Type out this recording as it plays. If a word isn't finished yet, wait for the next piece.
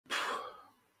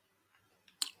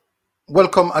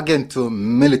Welcome again to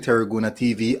Military Guna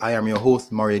TV. I am your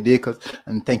host, Mario Dakers,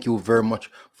 and thank you very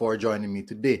much for joining me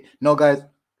today. Now, guys,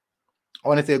 I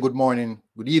want to say good morning,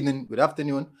 good evening, good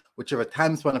afternoon, whichever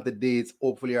time span of the day is.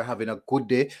 Hopefully, you're having a good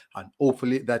day, and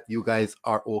hopefully that you guys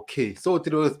are okay. So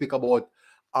today we'll speak about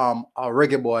our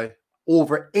reggae boy,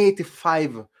 over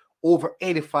 85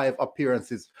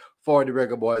 appearances for the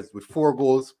Reggae Boyz with 4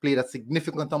 goals, played a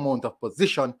significant amount of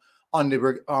position on the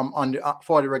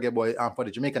for the Reggae Boy and for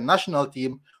the Jamaican national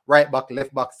team, right back,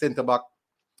 left back, centre back,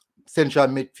 central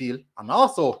midfield, and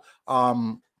also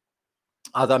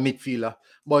as a midfielder.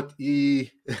 But he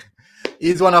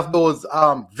he's one of those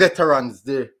veterans,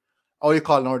 how you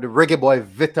call him, the Reggae Boy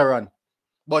veteran.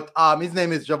 But his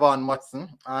name is Je-Vaughn Watson,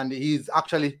 and he's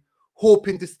actually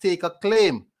hoping to stake a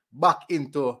claim back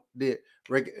into the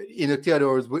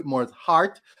Theodore Whitmore's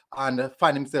heart and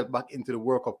find himself back into the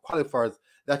World Cup qualifiers.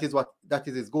 That is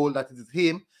his goal, that is his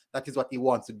aim, that is what he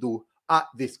wants to do at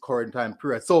this current time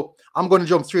period. So I'm going to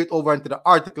jump straight over into the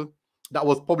article that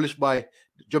was published by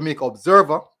Jamaica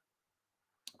Observer.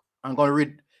 I'm going to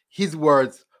read his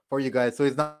words for you guys. So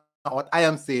it's not what I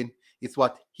am saying, it's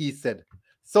what he said.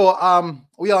 So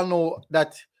we all know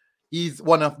that he's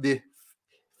one of the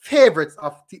favorites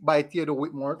by Theodore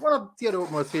Whitmore, one of Theodore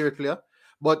Whitmore's favorite players.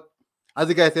 But as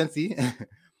you guys can see,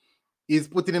 he's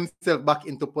putting himself back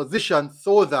into position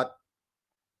so that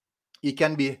he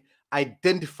can be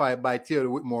identified by Theodore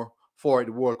Whitmore for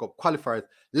the World Cup qualifiers.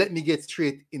 Let me get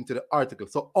straight into the article.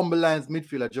 So Umberland's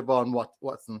midfielder Je-Vaughn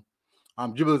Watson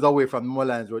dribbles away from the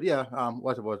Mullines Road. Yeah,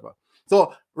 whatever.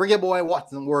 So Reggae Boy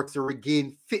Watson works to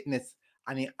regain fitness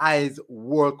and he eyes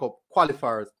World Cup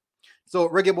qualifiers. So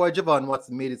Reggae Boy Je-Vaughn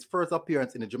Watson made his first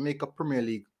appearance in the Jamaica Premier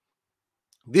League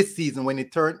this season when he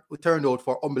turned out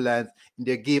for Umberland in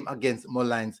their game against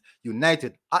Mullines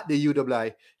United at the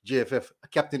UWI JFF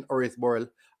Captain Horace Burrell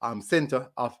Center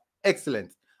of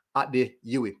Excellence at the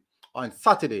UE on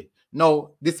Saturday.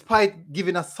 Now, despite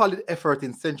giving a solid effort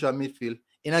in central midfield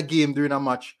in a game during a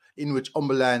match in which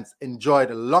Umberland enjoyed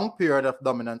a long period of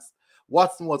dominance,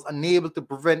 Watson was unable to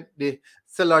prevent the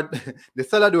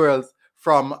Celadorals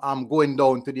from going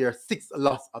down to their 6th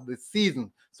loss of the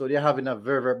season. So they're having a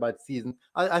very, very bad season.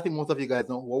 I think most of you guys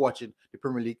know who are watching the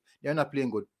Premier League. They're not playing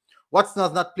good. Watson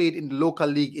has not played in the local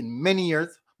league in many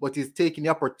years, but he's taking the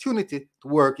opportunity to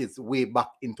work his way back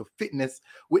into fitness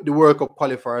with the World Cup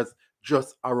qualifiers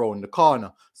just around the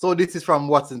corner. So this is from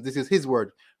Watson. This is his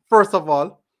word. First of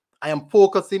all, I am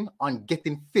focusing on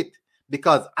getting fit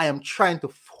because I am trying to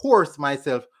force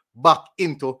myself back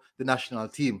into the national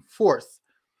team.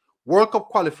 World Cup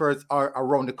qualifiers are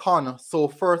around the corner, so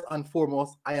first and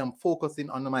foremost, I am focusing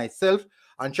on myself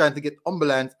and trying to get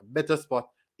Umberland a better spot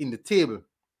in the table.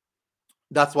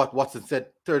 That's what Watson said,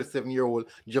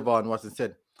 37-year-old Je-Vaughn Watson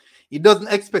said. He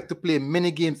doesn't expect to play many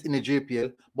games in the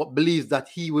JPL, but believes that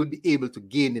he will be able to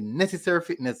gain the necessary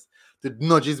fitness to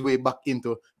nudge his way back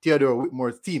into Theodore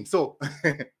Whitmore's team. So,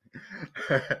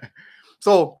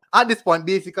 so at this point,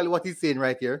 basically what he's saying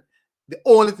right here, the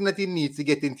only thing that he needs to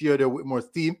get in Theodore Whitmore's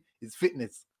team is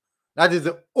fitness. That is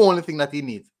the only thing that he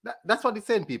needs. That's what he's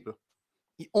saying, people.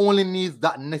 He only needs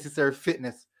that necessary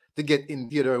fitness to get in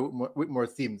Theodore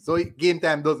Whitmore's team. So game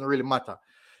time doesn't really matter.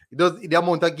 The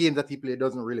amount of games that he plays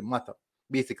doesn't really matter,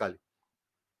 basically.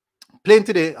 Playing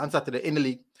today and Saturday in the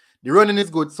league, the running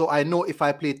is good, so I know if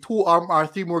I play 2 or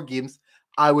 3 more games,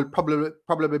 I will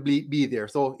probably be there.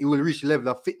 So he will reach the level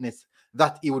of fitness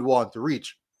that he would want to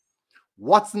reach.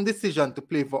 Watson's decision to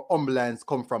play for Umberlands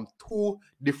come from 2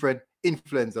 different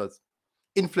influencers.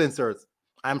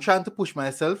 I'm trying to push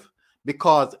myself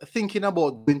because thinking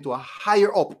about going to a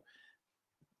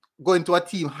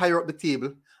team higher up the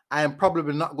table, I am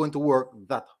probably not going to work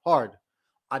that hard.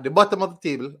 At the bottom of the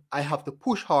table, I have to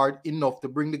push hard enough to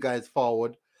bring the guys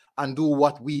forward and do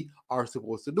what we are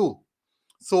supposed to do.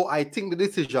 So I think the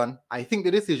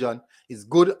decision is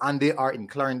good, and they are in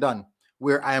Clarendon,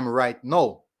 where I am right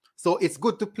now. So it's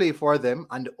good to play for them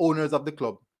and the owners of the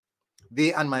club.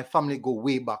 They and my family go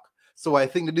way back. So I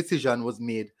think the decision was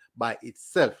made by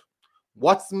itself.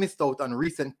 Watson missed out on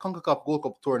recent CONCACAF Gold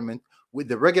Cup tournament with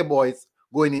the Reggae Boyz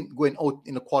going out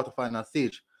in the quarterfinal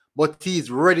stage. But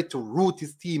he's ready to root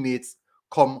his teammates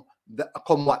come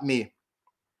what may.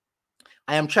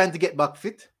 I am trying to get back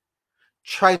fit,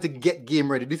 trying to get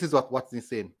game ready. This is what Watson is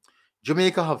saying.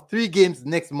 Jamaica have 3 games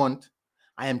next month.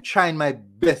 I am trying my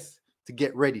best to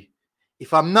get ready.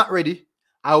 If I'm not ready,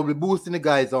 I will be boosting the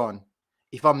guys on.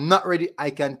 If I'm not ready, I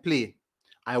can play.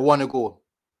 I want to go.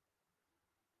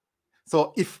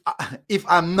 So if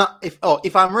I'm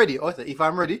ready,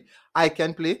 I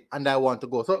can play and I want to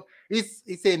go. So he's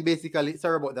saying basically,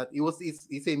 sorry about that.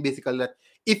 He's saying basically that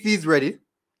if he's ready,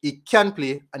 He can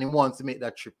play and he wants to make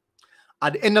that trip.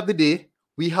 At the end of the day,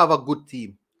 we have a good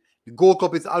team. The Gold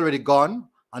Cup is already gone,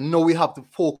 and now we have to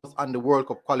focus on the World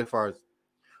Cup qualifiers.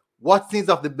 What needs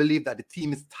of the belief that the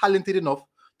team is talented enough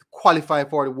to qualify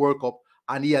for the World Cup,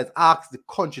 and he has asked the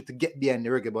country to get behind the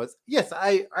Reggae Boyz. Yes,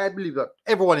 I believe that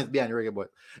everyone is behind the Reggae Boyz.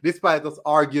 Despite us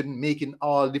arguing, making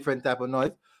all different type of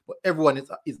noise, but everyone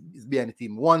is behind the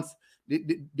team. Once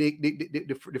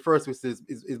the first whistle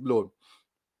is blown.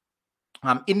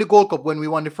 In the Gold Cup, when we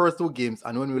won the first 2 games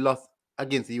and when we lost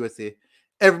against the USA,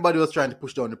 everybody was trying to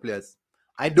push down the players.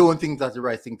 I don't think that's the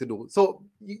right thing to do. So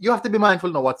you have to be mindful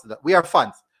now. What's that? We are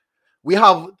fans. We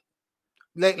have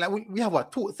we have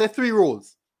what, 3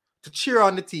 roles: to cheer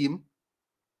on the team,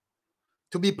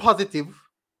 to be positive,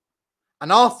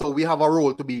 and also we have a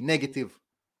role to be negative.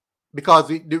 Because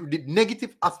the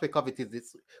negative aspect of it is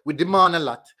this: we demand a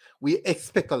lot, we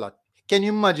expect a lot. Can you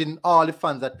imagine all the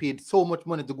fans that paid so much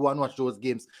money to go and watch those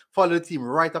games, follow the team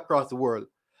right across the world,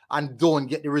 and don't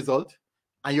get the result?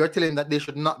 And you're telling them that they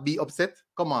should not be upset?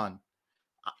 Come on.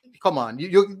 Come on.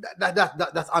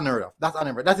 That's unheard of. That's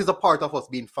unheard of. That is a part of us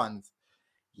being fans.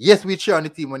 Yes, we cheer on the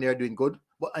team when they're doing good,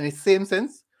 but in the same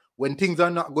sense, when things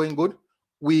are not going good,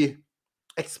 we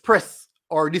express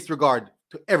our disregard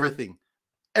to everything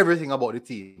about the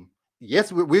team.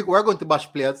 Yes, we're going to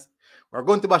bash players, we're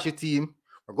going to bash the team,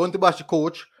 we're going to bash the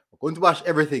coach, we're going to bash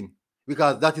everything,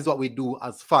 because that is what we do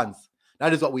as fans.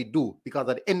 That is what we do, because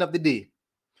at the end of the day,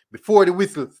 before the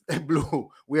whistles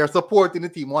blow, we are supporting the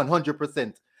team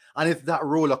 100%. And it's that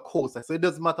roller coaster. So it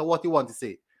doesn't matter what you want to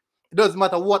say. It doesn't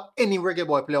matter what any Reggae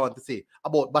Boy player wants to say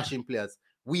about bashing players.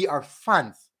 We are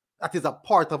fans. That is a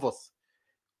part of us.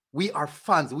 We are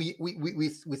fans. We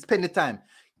spend the time.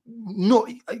 No,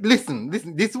 listen.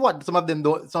 This is what some of them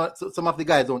don't. Some of the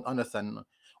guys don't understand.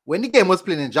 When the game was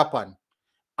playing in Japan,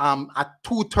 at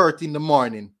 2:30 in the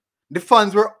morning, the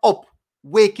fans were up,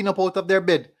 waking up out of their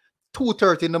bed,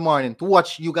 2:30 in the morning, to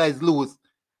watch you guys lose.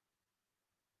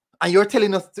 And you're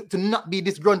telling us to not be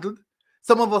disgruntled?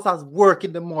 Some of us has work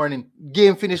in the morning,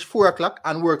 game finish 4 o'clock,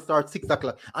 and work starts 6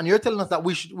 o'clock. And you're telling us that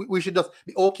we should just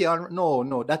be okay.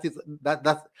 No, that's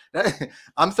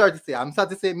I'm sorry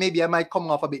to say maybe I might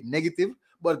come off a bit negative,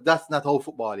 but that's not how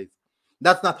football is.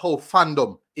 That's not how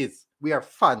fandom is. We are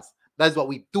fans. That's what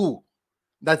we do.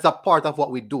 That's a part of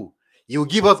what we do. You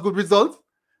give us good results,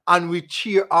 and we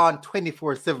cheer on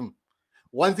 24/7.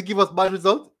 Once you give us bad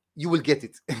results, you will get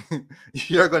it.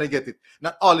 You're going to get it.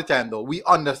 Not all the time, though. We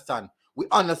understand. We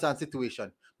understand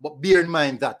situation. But bear in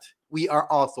mind that we are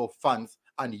also fans,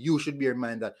 and you should bear in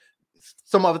mind that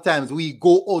some of the times we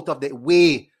go out of the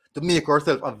way to make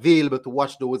ourselves available to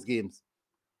watch those games.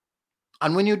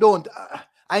 And when you don't,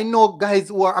 I know guys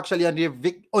who are actually on their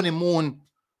honeymoon,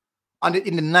 and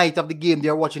in the night of the game,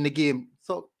 they're watching the game.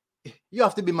 So you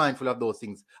have to be mindful of those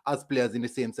things as players in the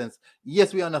same sense.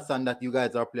 Yes, we understand that you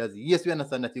guys are players. Yes, we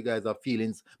understand that you guys have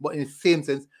feelings. But in the same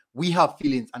sense, we have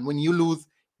feelings. And when you lose,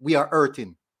 we are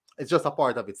hurting. It's just a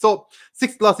part of it. So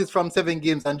 6 losses from 7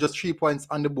 games and just 3 points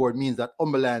on the board means that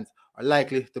Humber Lions are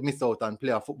likely to miss out on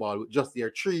playoff football with just their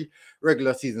 3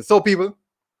 regular seasons. So people,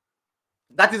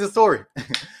 that is the story.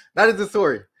 That is the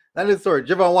story. That is the story.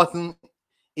 Je-Vaughn Watson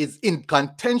is in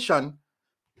contention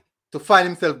to find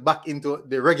himself back into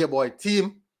the Reggae Boy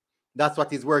team. That's what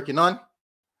he's working on.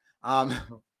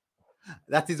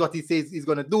 That is what he says he's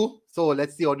going to do. So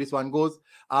let's see how this one goes.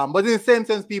 But in the same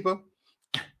sense, people,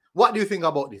 what do you think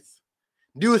about this?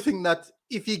 Do you think that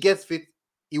if he gets fit,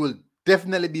 he will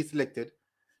definitely be selected?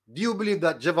 Do you believe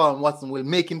that Je-Vaughn Watson will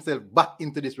make himself back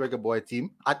into this Reggae Boy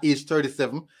team at age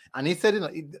 37? And he said,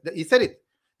 he said it.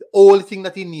 The only thing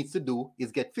that he needs to do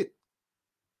is get fit.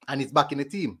 And he's back in the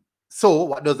team. So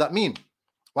what does that mean?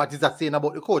 What is that saying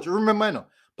about the coach? Remember,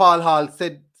 Paul Hall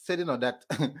said that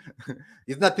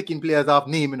he's not picking players off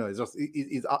name, it's just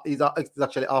he's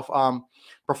actually off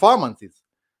performances.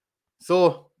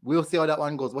 So we'll see how that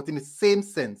one goes. But in the same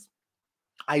sense,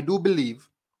 I do believe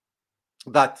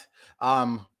that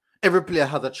every player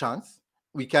has a chance.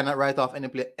 We cannot write off any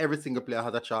player. Every single player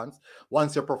has a chance.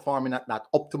 Once you're performing at that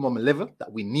optimum level that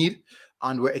we need,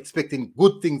 and we're expecting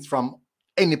good things from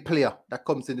any player that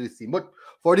comes into this team. But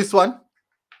for this one,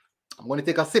 I'm going to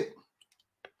take a sip.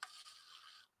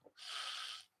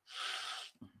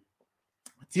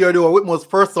 Theodore Whitmore's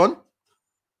first son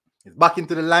is back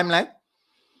into the limelight,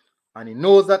 and he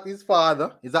knows that his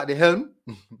father is at the helm.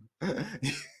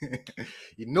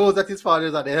 He knows that his father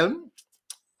is at the helm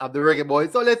of the Reggae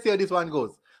Boyz. So let's see how this one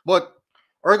goes. But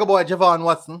Reggae Boy Je-Vaughn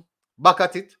Watson, back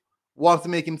at it, wants to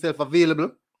make himself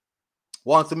available,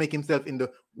 wants to make himself in the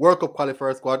World Cup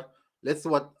qualifier squad. Let's see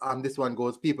what this one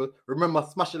goes. People, remember,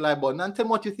 smash the like button and tell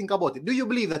me what you think about it. Do you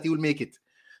believe that he will make it?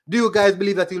 Do you guys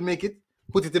believe that he'll make it?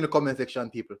 Put it in the comment section,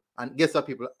 people. And guess what,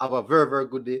 people? Have a very, very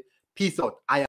good day. Peace out.